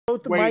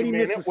the mighty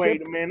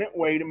Mississippi.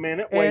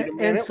 Wait a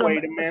minute.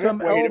 And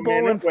some elbow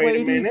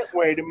inflaties.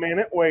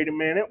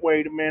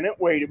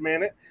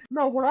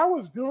 No, what I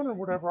was doing or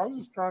whatever, I was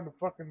just trying to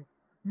fucking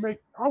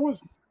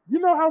you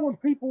know how when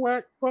people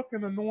act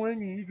fucking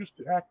annoying and you just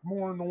act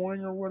more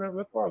annoying or whatever?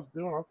 That's what I was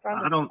doing. I was trying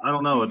to. I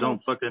don't know. I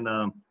don't fucking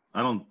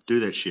I don't do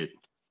that shit.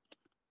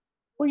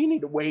 Well, you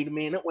need to wait a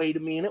minute.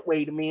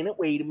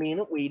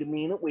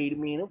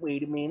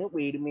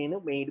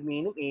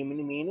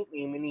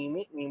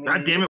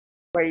 God damn it.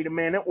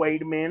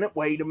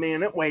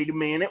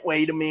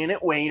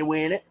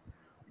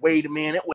 Wait a minute.